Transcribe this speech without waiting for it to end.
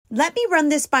Let me run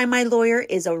this by my lawyer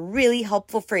is a really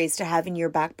helpful phrase to have in your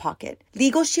back pocket.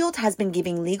 Legal Shield has been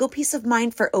giving legal peace of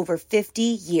mind for over 50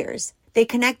 years. They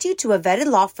connect you to a vetted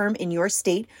law firm in your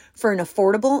state for an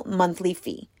affordable monthly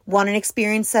fee. Want an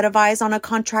experienced set of eyes on a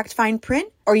contract fine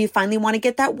print? Or you finally want to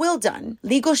get that will done?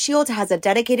 Legal Shield has a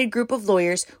dedicated group of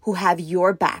lawyers who have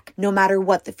your back, no matter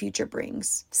what the future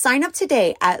brings. Sign up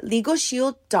today at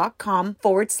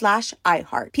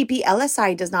LegalShield.com/iHeart.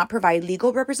 PPLSI does not provide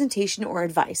legal representation or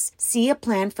advice. See a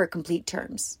plan for complete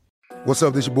terms. What's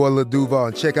up, this your boy Lil Duval,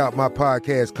 and check out my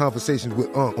podcast, Conversations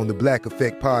with Unc, on the Black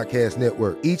Effect Podcast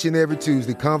Network. Each and every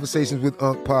Tuesday, Conversations with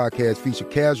Unc podcast feature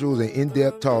casuals and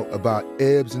in-depth talk about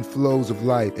ebbs and flows of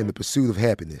life and the pursuit of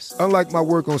happiness. Unlike my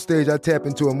work on stage, I tap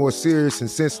into a more serious and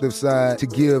sensitive side to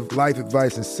give life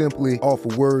advice and simply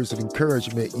offer words of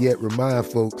encouragement, yet remind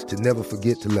folks to never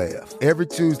forget to laugh. Every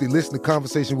Tuesday, listen to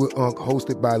Conversations with Unc,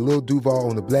 hosted by Lil Duval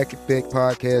on the Black Effect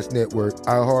Podcast Network,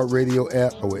 iHeartRadio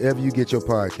app, or wherever you get your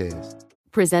podcasts.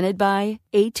 Presented by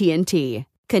AT&T.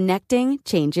 Connecting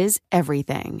changes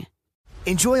everything.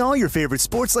 Enjoy all your favorite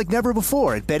sports like never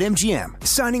before at BetMGM.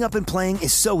 Signing up and playing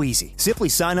is so easy. Simply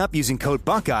sign up using code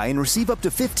Buckeye and receive up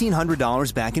to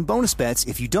 $1,500 back in bonus bets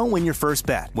if you don't win your first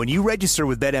bet. When you register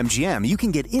with BetMGM, you can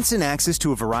get instant access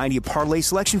to a variety of parlay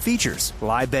selection features,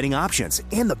 live betting options,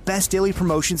 and the best daily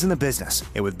promotions in the business.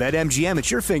 And with BetMGM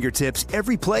at your fingertips,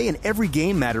 every play and every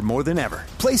game matter more than ever.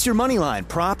 Place your moneyline,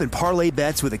 prop, and parlay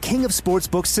bets with the king of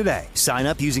sportsbooks today. Sign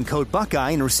up using code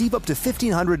Buckeye and receive up to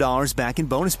 $1,500 back in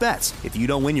bonus bets if you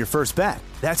don't win your first bet.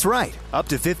 That's right, up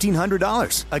to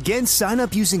 $1,500. Again, sign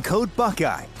up using code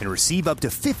Buckeye and receive up to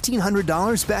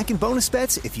 $1,500 back in bonus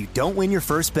bets if you don't win your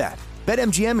first bet.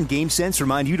 BetMGM and GameSense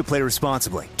remind you to play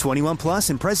responsibly. 21 plus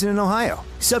and present in Ohio.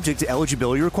 Subject to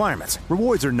eligibility requirements.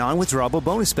 Rewards are non-withdrawable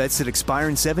bonus bets that expire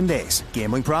in 7 days.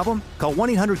 Gambling problem? Call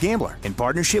 1-800-GAMBLER in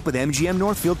partnership with MGM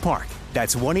Northfield Park.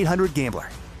 That's 1-800-GAMBLER.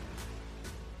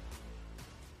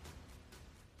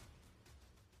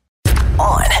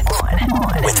 On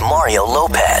with Mario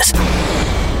Lopez.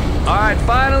 All right,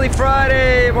 finally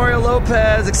Friday. Mario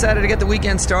Lopez, excited to get the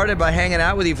weekend started by hanging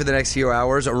out with you for the next few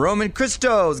hours. Roman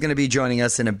Cristo is going to be joining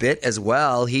us in a bit as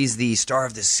well. He's the star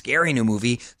of this scary new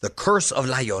movie, The Curse of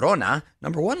La Llorona,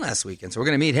 #1 last weekend. So we're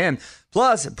going to meet him.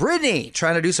 Plus, Britney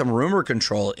trying to do some rumor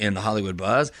control in the Hollywood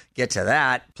buzz. Get to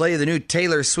that. Play the new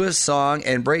Taylor Swift song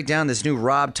and break down this new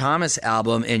Rob Thomas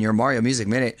album in your Mario Music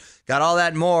Minute. Got all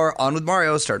that and more on with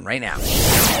Mario starting right now.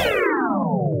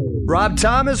 Rob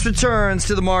Thomas returns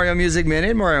to the Mario Music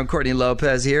Minute. Mario and Courtney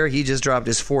Lopez here. He just dropped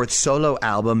his 4th solo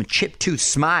album, Chiptooth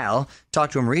Smile.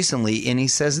 Talked to him recently, and he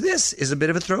says this is a bit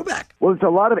of a throwback. Well, there's a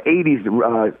lot of 80s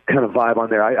kind of vibe on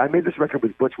there. I made this record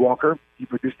with Butch Walker. He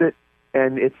produced it,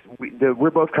 and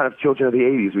we're both kind of children of the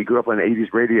 80s. We grew up on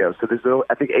 80s radio, so there's,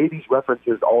 I think, 80s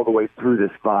references all the way through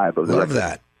this vibe of the Love record.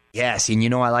 that. Yes, and you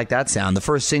know I like that sound. The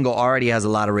first single already has a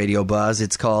lot of radio buzz.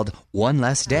 It's called One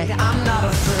Less Day. I'm not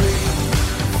afraid.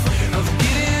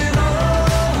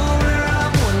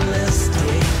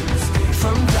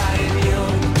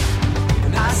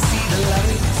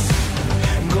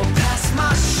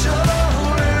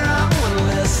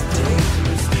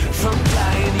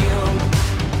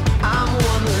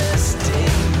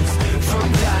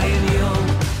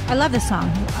 I love this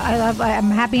song.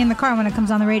 I'm happy in the car when it comes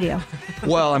on the radio.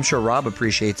 Well, I'm sure Rob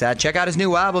appreciates that. Check out his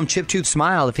new album, Chiptooth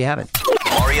Smile, if you haven't.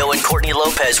 Mario and Courtney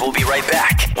Lopez will be right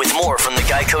back with more from the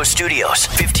Geico Studios.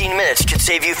 15 minutes could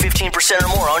save you 15% or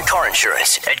more on car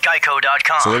insurance at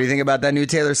geico.com. So what do you think about that new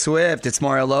Taylor Swift? It's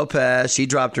Mario Lopez. She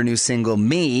dropped her new single,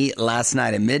 Me, last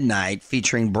night at midnight,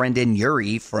 featuring Brendan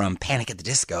Urie from Panic at the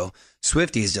Disco.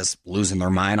 Swifties just losing their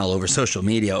mind all over social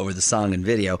media over the song and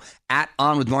video. At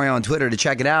On With Mario on Twitter to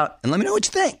check it out, and let me know what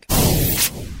you think.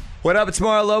 What up, it's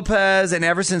Mario Lopez, and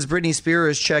ever since Britney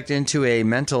Spears checked into a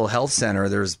mental health center,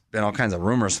 there's been all kinds of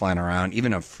rumors flying around,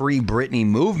 even a Free Britney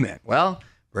movement. Well,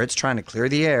 Brit's trying to clear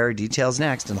the air. Details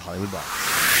next in the Hollywood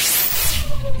Buzz.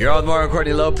 You're on with Mario and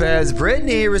Courtney Lopez.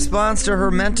 Britney responds to her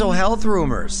mental health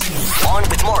rumors. On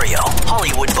with Mario,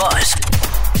 Hollywood Buzz.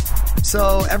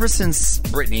 So ever since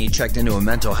Britney checked into a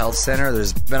mental health center,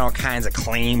 there's been all kinds of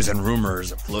claims and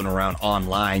rumors floating around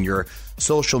online. Your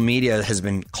social media has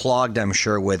been clogged, I'm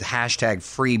sure, with hashtag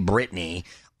Free Britney.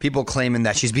 People claiming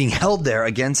that she's being held there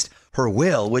against her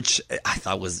will, which I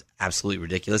thought was absolutely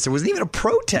ridiculous. There wasn't even a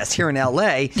protest here in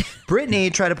L.A.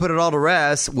 Britney tried to put it all to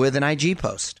rest with an IG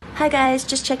post. Hi guys,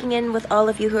 just checking in with all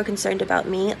of you who are concerned about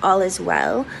me. All is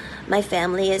well. My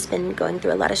family has been going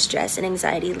through a lot of stress and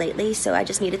anxiety lately, so I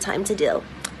just needed time to deal.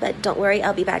 But don't worry,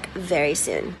 I'll be back very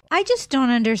soon. I just don't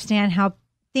understand how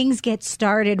things get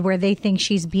started where they think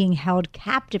she's being held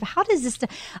captive. How does this?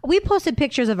 We posted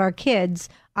pictures of our kids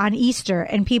on Easter,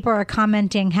 and people are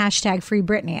commenting #Free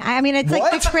Britney. I mean, it's like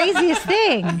the craziest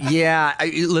thing. Yeah,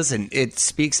 listen, it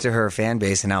speaks to her fan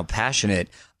base and how passionate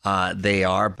they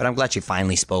are, but I'm glad she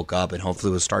finally spoke up, and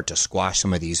hopefully we'll start to squash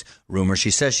some of these rumors.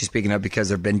 She says she's speaking up because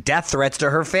there have been death threats to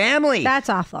her family. That's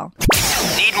awful.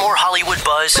 Need more Hollywood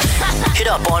buzz? Hit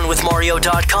up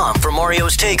onwithmario.com for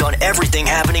Mario's take on everything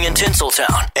happening in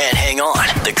Tinseltown. And hang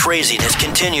on, the craziness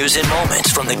continues in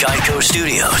moments from the Geico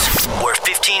Studios, where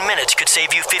 15 minutes could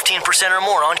save you 15% or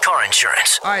more on car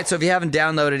insurance. All right, so if you haven't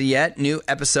downloaded it yet, new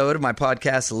episode of my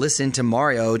podcast, Listen to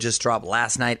Mario, just dropped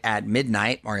last night at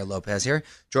midnight. Mario Lopez here,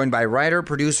 joined by writer,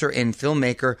 producer, and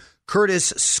filmmaker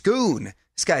Curtis Schoon.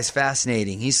 This guy's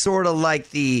fascinating. He's sort of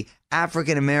like the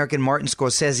African-American Martin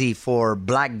Scorsese for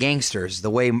black gangsters, the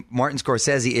way Martin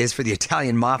Scorsese is for the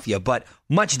Italian mafia, but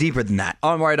much deeper than that.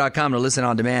 OnWire.com to listen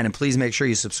on demand, and please make sure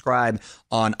you subscribe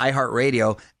on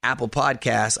iHeartRadio, Apple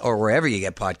Podcasts, or wherever you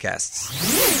get podcasts.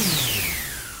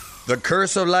 The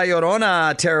Curse of La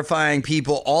Llorona, terrifying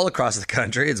people all across the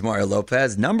country. It's Mario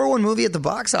Lopez. #1 movie at the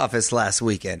box office last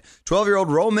weekend. 12-year-old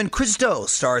Roman Cristo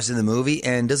stars in the movie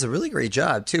and does a really great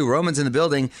job, too. Roman's in the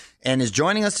building and is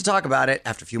joining us to talk about it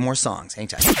after a few more songs. Hang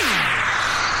tight.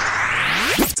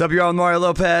 What's up, y'all? I'm Mario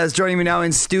Lopez. Joining me now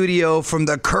in studio from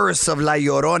The Curse of La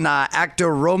Llorona,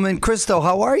 actor Roman Cristo.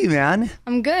 How are you, man?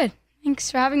 I'm good.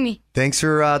 Thanks for having me. Thanks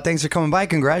for coming by.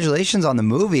 Congratulations on the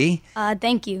movie.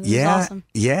 Thank you. It was awesome.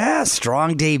 Yeah,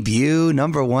 strong debut,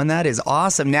 #1. That is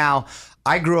awesome. Now,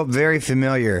 I grew up very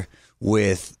familiar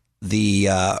with the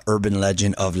urban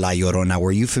legend of La Llorona.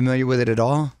 Were you familiar with it at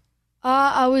all?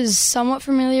 I was somewhat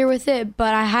familiar with it,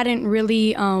 but I hadn't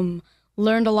really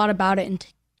learned a lot about it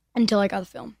until I got the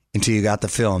film. Until you got the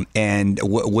film. And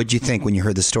what'd you think when you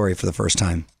heard the story for the first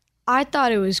time? I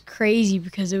thought it was crazy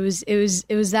because it was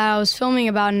that I was filming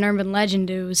about an urban legend.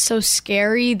 It was so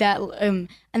scary that and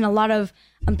a lot of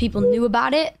people knew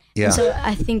about it. Yeah. And so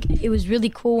I think it was really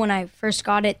cool when I first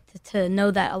got it to know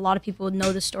that a lot of people would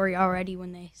know the story already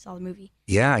when they saw the movie.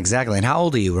 Yeah, exactly. And how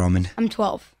old are you, Roman? I'm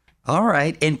 12. All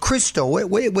right. And Cristo,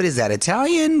 what is that?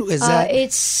 Italian? Is that?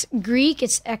 It's Greek.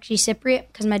 It's actually Cypriot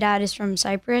because my dad is from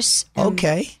Cyprus.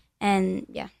 Okay. And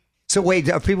yeah. So wait,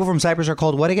 people from Cyprus are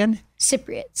called what again?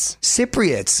 Cypriots.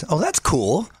 Cypriots. Oh, that's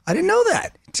cool. I didn't know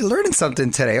that. You're learning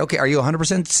something today. Okay, are you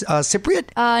 100%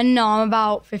 Cypriot? No, I'm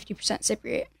about 50%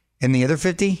 Cypriot. And the other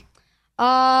 50?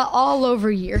 All over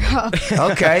Europe.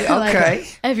 Okay.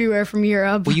 Like, everywhere from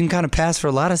Europe. Well, you can kind of pass for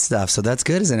a lot of stuff, so that's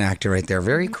good as an actor right there.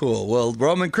 Very cool. Well,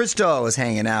 Roman Cristo is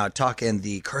hanging out, talking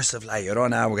The Curse of La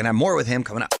Llorona. We're going to have more with him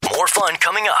coming up. More fun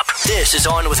coming up. This is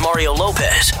On with Mario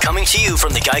Lopez, coming to you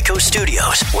from the Geico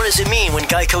Studios. What does it mean when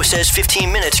Geico says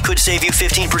 15 minutes could save you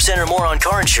 15% or more on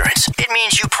car insurance? It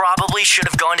means you probably should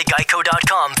have gone to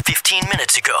geico.com 15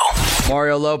 minutes ago.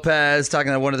 Mario Lopez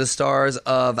talking to one of the stars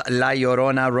of La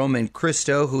Llorona, Roman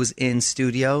Cristo, who's in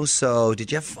studio. So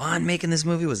did you have fun making this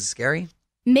movie? Was it scary?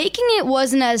 Making it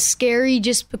wasn't as scary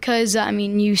just because,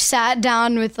 you sat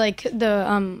down with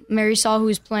the Mary Saul,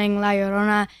 who's playing La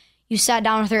Llorona. You sat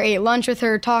down with her, ate lunch with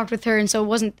her, talked with her, and so it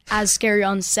wasn't as scary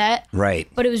on set. Right.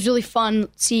 But it was really fun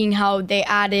seeing how they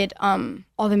added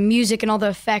all the music and all the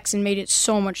effects and made it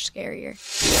so much scarier.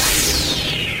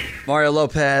 Mario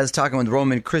Lopez talking with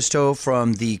Roman Cristo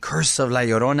from The Curse of La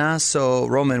Llorona. So,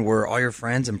 Roman, were all your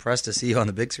friends impressed to see you on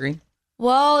the big screen?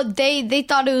 Well, they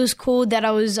thought it was cool that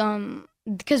I was,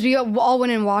 because we all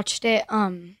went and watched it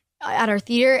at our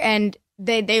theater, and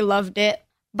they loved it.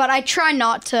 But I try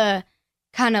not to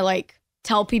kind of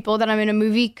tell people that I'm in a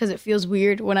movie because it feels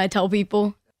weird when I tell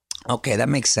people. Okay, that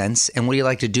makes sense. And what do you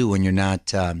like to do when you're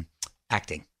not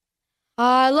acting?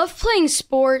 I love playing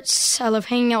sports. I love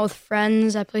hanging out with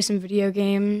friends. I play some video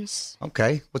games.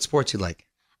 Okay. What sports you like?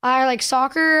 I like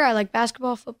soccer. I like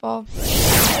basketball, football.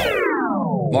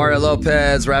 Mario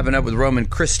Lopez wrapping up with Roman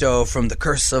Cristo from The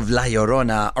Curse of La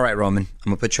Llorona. All right, Roman,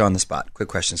 I'm going to put you on the spot. Quick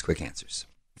questions, quick answers.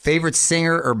 Favorite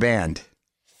singer or band?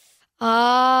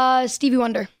 Stevie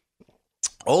Wonder.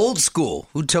 Old school.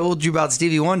 Who told you about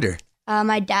Stevie Wonder?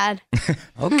 My dad.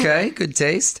 Okay, good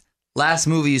taste. Last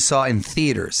movie you saw in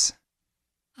theaters?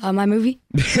 My movie.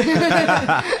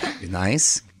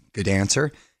 Nice. Good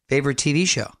answer. Favorite TV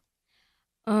show?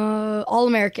 All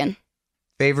American.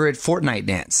 Favorite Fortnite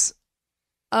dance?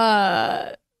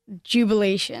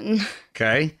 Jubilation.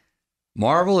 Okay.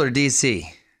 Marvel or DC?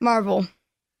 Marvel.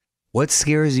 What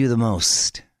scares you the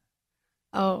most?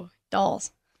 Oh,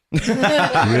 dolls. Really?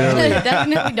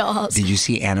 Definitely dolls. Did you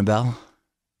see Annabelle?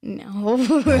 No.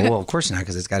 Oh, well, of course not,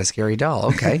 because it's got a scary doll.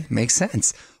 Okay, makes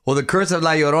sense. Well, The Curse of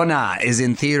La Llorona is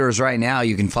in theaters right now.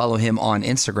 You can follow him on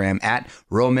Instagram at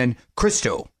Roman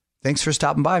Cristo. Thanks for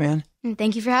stopping by, man.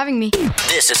 Thank you for having me.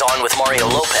 This is On with Mario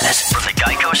Lopez from the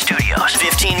Geico Studios.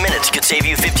 15 minutes could save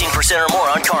you 15% or more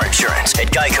on car insurance at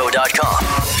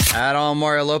geico.com. At On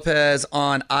Mario Lopez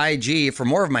on IG. For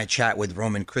more of my chat with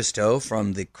Roman Cristo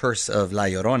from The Curse of La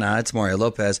Llorona, it's Mario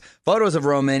Lopez. Photos of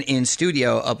Roman in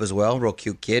studio up as well. Real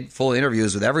cute kid. Full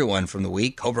interviews with everyone from the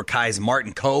week. Cobra Kai's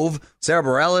Martin Kove, Sarah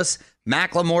Bareilles,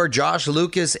 Macklemore, Josh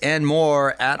Lucas, and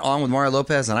more at On with Mario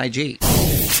Lopez on IG.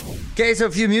 Okay, so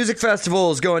a few music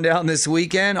festivals going down this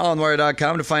weekend.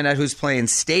 OnWire.com to find out who's playing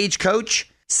Stagecoach,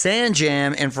 Sand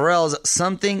Jam, and Pharrell's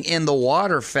Something in the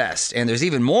Water Fest. And there's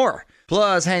even more.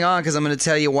 Plus, hang on, because I'm going to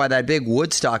tell you why that big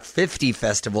Woodstock 50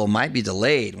 festival might be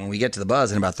delayed when we get to the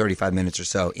buzz in about 35 minutes or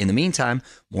so. In the meantime,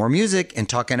 more music and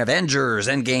talking Avengers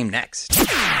Endgame next.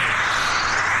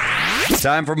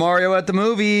 Time for Mario at the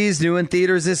Movies. New in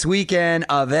theaters this weekend,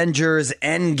 Avengers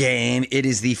Endgame. It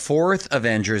is the 4th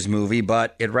Avengers movie,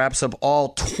 but it wraps up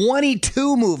all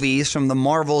 22 movies from the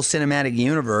Marvel Cinematic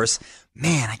Universe.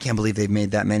 Man, I can't believe they've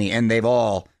made that many, and they've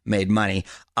all made money.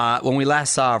 When we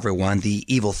last saw everyone, the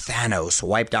evil Thanos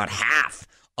wiped out half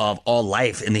of all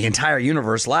life in the entire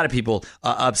universe. A lot of people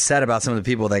upset about some of the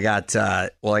people that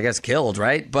got, killed,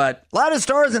 right? But a lot of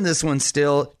stars in this one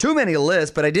still. Too many to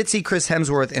list, but I did see Chris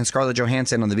Hemsworth and Scarlett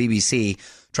Johansson on the BBC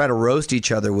try to roast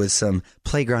each other with some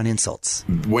playground insults.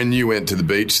 When you went to the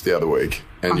beach the other week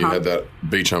and you had that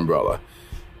beach umbrella,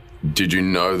 did you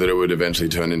know that it would eventually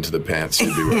turn into the pants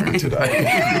you'd be wearing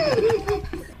today?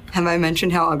 Have I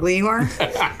mentioned how ugly you are?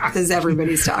 Because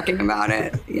everybody's talking about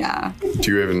it. Yeah. Do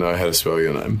you even know how to spell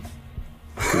your name?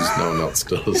 Because no one else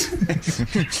does.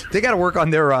 They got to work on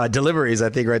their deliveries, I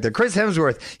think, right there. Chris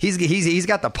Hemsworth, he's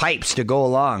got the pipes to go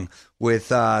along with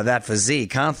that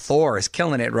physique. Huh? Thor is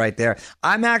killing it right there.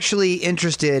 I'm actually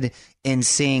interested in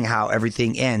seeing how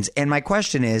everything ends. And my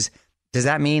question is, does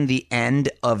that mean the end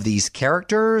of these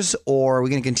characters, or are we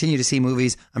going to continue to see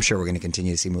movies? I'm sure we're going to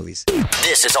continue to see movies.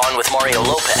 This is On with Mario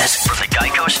Lopez from the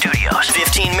Geico Studios.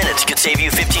 15 minutes could save you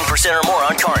 15% or more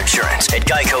on car insurance at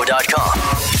geico.com.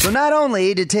 So not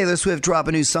only did Taylor Swift drop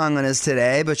a new song on us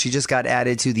today, but she just got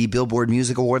added to the Billboard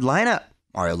Music Award lineup.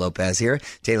 Mario Lopez here.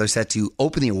 Taylor set to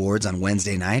open the awards on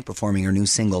Wednesday night, performing her new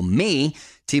single, Me,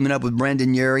 teaming up with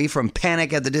Brendan Urie from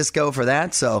Panic at the Disco for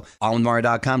that. So,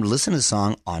 onwithmario.com to listen to the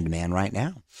song on demand right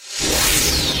now.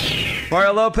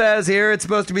 Mario Lopez here. It's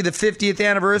supposed to be the 50th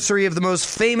anniversary of the most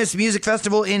famous music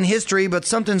festival in history, but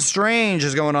something strange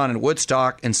is going on in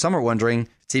Woodstock, and some are wondering if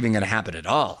it's even going to happen at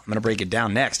all. I'm going to break it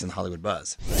down next in the Hollywood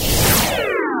Buzz.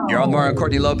 You're on Mario and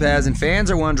Courtney Lopez, and fans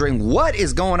are wondering what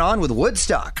is going on with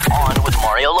Woodstock. On with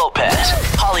Mario Lopez,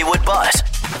 Hollywood Buzz.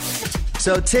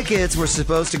 So tickets were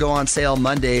supposed to go on sale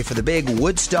Monday for the big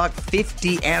Woodstock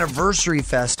 50 Anniversary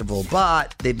Festival,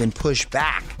 but they've been pushed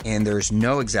back, and there's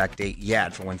no exact date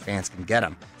yet for when fans can get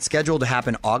them. It's scheduled to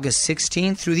happen August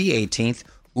 16th through the 18th.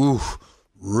 Ooh,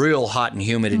 real hot and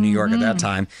humid in New York at that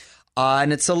time.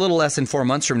 And it's a little less than 4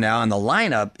 months from now, and the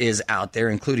lineup is out there,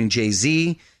 including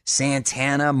Jay-Z,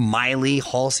 Santana, Miley,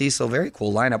 Halsey. So very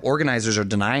cool lineup. Organizers are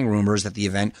denying rumors that the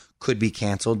event could be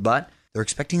canceled, but they're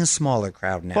expecting a smaller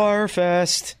crowd now.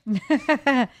 Barfest.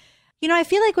 You know, I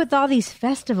feel like with all these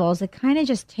festivals, it kind of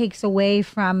just takes away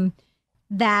from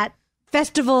that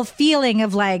festival feeling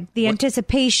of like the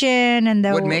anticipation and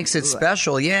the... What makes it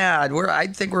special, yeah. I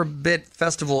think we're a bit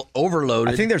festival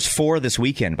overloaded. I think there's 4 this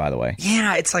weekend, by the way.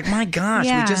 Yeah, it's like, my gosh,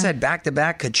 we just had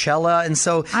back-to-back Coachella, and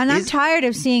so... And I'm tired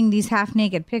of seeing these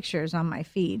half-naked pictures on my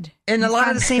feed. And a lot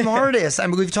of the same artists. I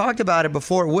mean, we've talked about it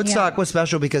before. Woodstock was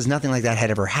special because nothing like that had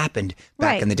ever happened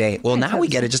back in the day. Well, now we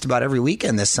get it just about every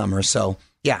weekend this summer, so...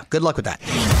 Yeah, good luck with that.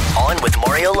 On with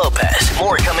Mario Lopez.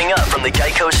 More coming up from the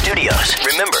Geico Studios.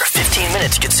 Remember, 15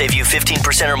 minutes could save you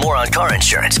 15% or more on car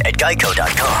insurance at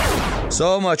geico.com.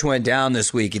 So much went down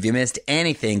this week. If you missed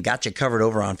anything, got you covered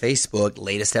over on Facebook.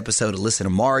 Latest episode of Listen to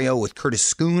Mario with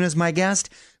Curtis Schoon as my guest.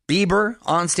 Bieber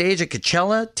on stage at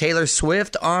Coachella. Taylor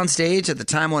Swift on stage at the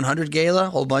Time 100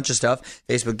 Gala. Whole bunch of stuff.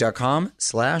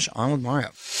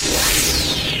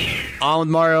 Facebook.com/OnWithMario. On with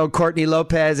Mario, Courtney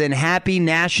Lopez, and happy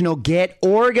National Get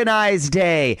Organized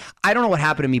Day. I don't know what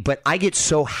happened to me, but I get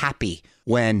so happy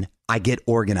when I get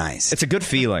organized. It's a good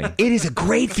feeling. It is a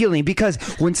great feeling because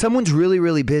when someone's really,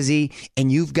 really busy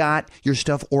and you've got your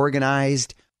stuff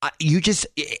organized,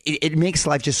 it makes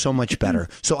life just so much better.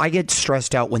 So I get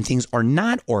stressed out when things are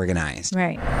not organized.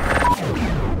 Right.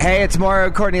 Hey, it's Mario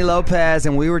Courtney Lopez,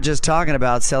 and we were just talking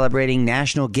about celebrating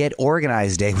National Get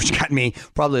Organized Day, which got me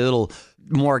probably a little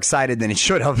more excited than it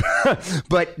should have.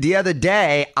 But the other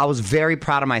day, I was very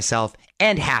proud of myself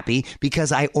and happy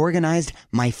because I organized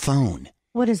my phone.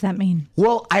 What does that mean?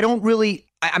 Well, I don't really...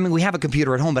 I mean, we have a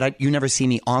computer at home, but you never see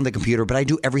me on the computer, but I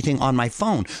do everything on my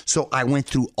phone. So I went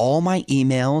through all my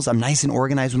emails. I'm nice and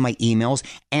organized with my emails,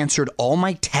 answered all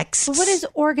my texts. But what is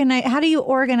organize? How do you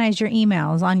organize your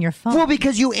emails on your phone? Well,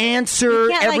 because you answer you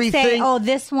can't, everything. Like, say, oh,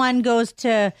 this one goes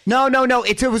to... No.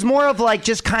 It was more of like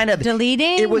just kind of...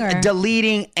 Deleting? It was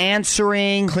deleting,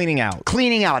 answering. Cleaning out.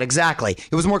 Cleaning out, exactly.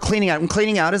 It was more cleaning out. And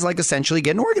cleaning out is like essentially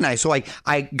getting organized. So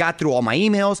I got through all my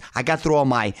emails. I got through all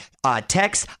my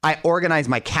texts. I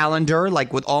organized my calendar,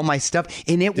 like with all my stuff.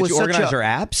 And it was Did you organize your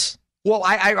apps? Well,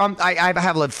 I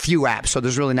have a few apps, so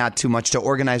there's really not too much to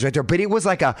organize right there. But it was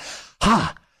like I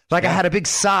had a big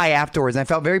sigh afterwards. And I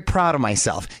felt very proud of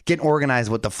myself getting organized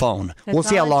with the phone. We'll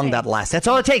see how long that lasts. That's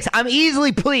all it takes. I'm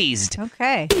easily pleased.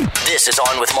 Okay. This is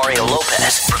On with Mario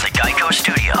Lopez from the Geico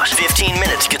Studios. 15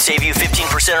 minutes could save you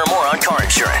 15% or more on car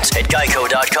insurance at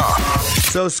geico.com.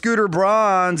 So Scooter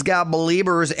Braun's got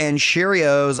Beliebers and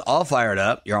Cheerios all fired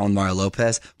up. Your own Mario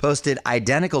Lopez posted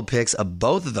identical pics of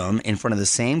both of them in front of the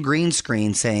same green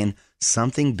screen saying,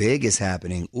 something big is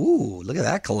happening. Ooh, look at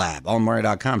that collab. On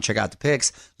Mario.com. Check out the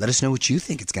pics. Let us know what you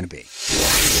think it's going to be.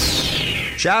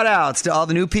 Shout outs to all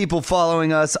the new people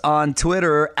following us on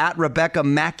Twitter at Rebecca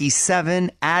Mackey7,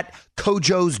 at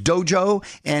Kojo's Dojo,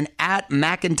 and at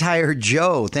McIntyre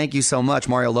Joe. Thank you so much.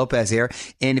 Mario Lopez here.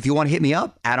 And if you want to hit me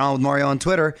up, add on with Mario on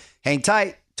Twitter. Hang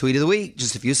tight. Tweet of the week,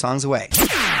 just a few songs away.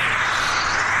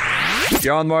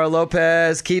 You're on Mario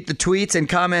Lopez. Keep the tweets and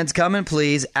comments coming,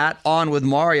 please. At On with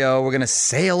Mario. We're going to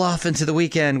sail off into the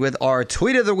weekend with our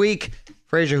tweet of the week.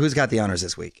 Frazier, who's got the honors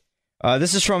this week?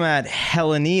 This is from at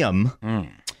Hellenium.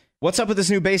 What's up with this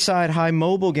new Bayside High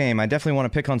mobile game? I definitely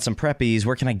want to pick on some preppies.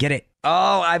 Where can I get it?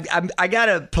 Oh, I got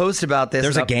to post about this.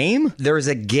 There's a game? There's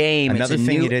a game. Another it's a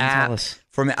thing new you didn't app tell us.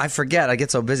 I forget. I get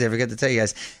so busy. I forget to tell you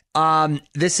guys.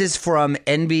 This is from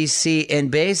NBC, and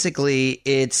basically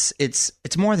it's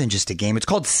more than just a game. It's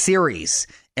called Series,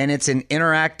 and it's an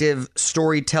interactive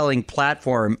storytelling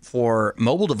platform for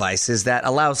mobile devices that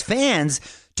allows fans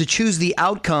to choose the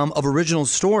outcome of original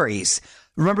stories.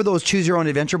 Remember those Choose Your Own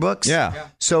Adventure books? Yeah.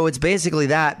 So it's basically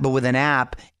that, but with an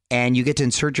app, and you get to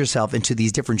insert yourself into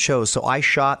these different shows. So I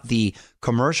shot the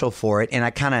commercial for it, and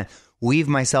I kind of weave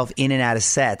myself in and out of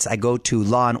sets. I go to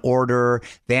Law and Order,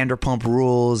 Vanderpump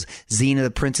Rules, Xena the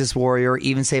Princess Warrior,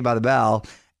 even Saved by the Bell,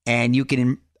 and you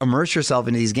can immerse yourself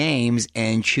into these games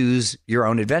and choose your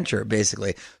own adventure,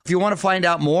 basically. If you want to find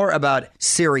out more about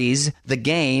Series, the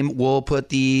game, we'll put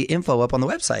the info up on the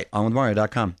website,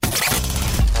 onwithmario.com.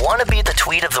 Want to be the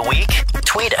tweet of the week?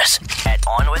 Tweet us at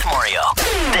On With Mario.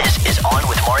 This is On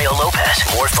With Mario Lopez.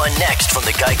 More fun next from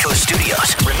the Geico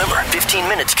Studios. Remember, 15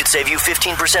 minutes could save you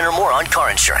 15% or more on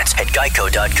car insurance at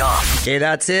geico.com. Okay,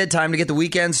 that's it. Time to get the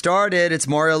weekend started. It's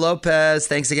Mario Lopez.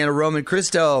 Thanks again to Roman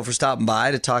Cristo for stopping by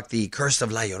to talk the Curse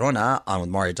of La Llorona on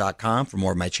withmario.com for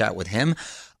more of my chat with him.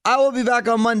 I will be back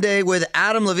on Monday with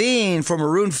Adam Levine from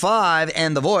Maroon 5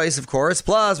 and The Voice, of course.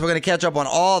 Plus, we're going to catch up on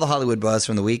all the Hollywood buzz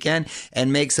from the weekend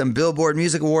and make some Billboard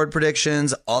Music Award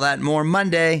predictions. All that and more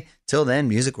Monday. Till then,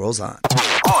 music rolls on.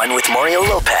 On with Mario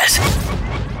Lopez.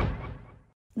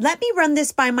 Let me run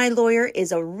this by my lawyer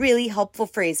is a really helpful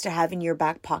phrase to have in your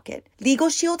back pocket. Legal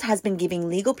Shield has been giving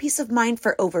legal peace of mind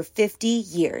for over 50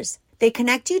 years. They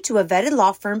connect you to a vetted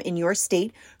law firm in your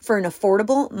state for an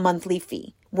affordable monthly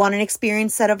fee. Want an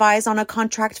experienced set of eyes on a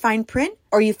contract fine print?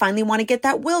 Or you finally want to get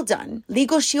that will done?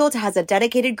 Legal Shield has a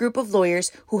dedicated group of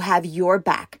lawyers who have your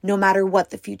back, no matter what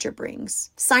the future brings.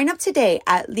 Sign up today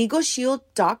at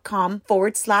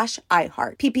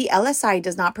LegalShield.com/iHeart. PPLSI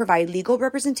does not provide legal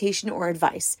representation or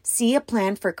advice. See a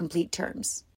plan for complete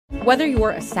terms. Whether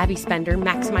you're a savvy spender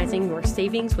maximizing your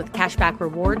savings with cashback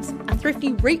rewards, a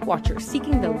thrifty rate watcher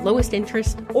seeking the lowest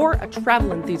interest, or a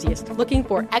travel enthusiast looking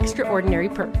for extraordinary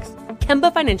perks,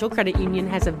 Kemba Financial Credit Union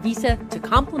has a visa to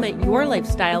complement your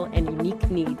lifestyle and unique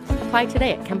needs. Apply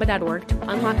today at Kemba.org to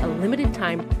unlock a limited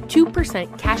time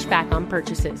 2% cash back on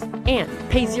purchases and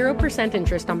pay 0%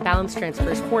 interest on balance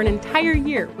transfers for an entire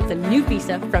year with a new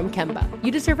visa from Kemba.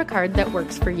 You deserve a card that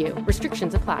works for you.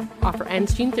 Restrictions apply. Offer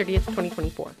ends June 30th,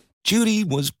 2024. Judy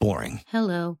was boring.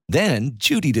 Hello. Then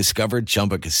Judy discovered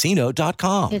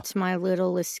ChumbaCasino.com. It's my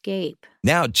little escape.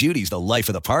 Now Judy's the life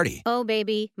of the party. Oh,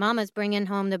 baby, mama's bringing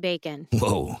home the bacon.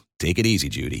 Whoa, take it easy,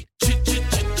 Judy.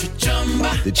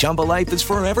 The Chumba life is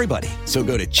for everybody. So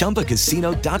go to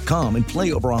ChumbaCasino.com and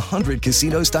play over 100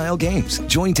 casino-style games.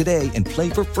 Join today and play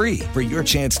for free for your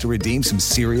chance to redeem some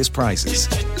serious prizes.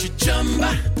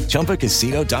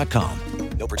 ChumbaCasino.com.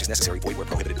 No purchase necessary. Void where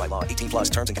prohibited by law.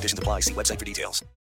 18+ terms and conditions apply. See website for details.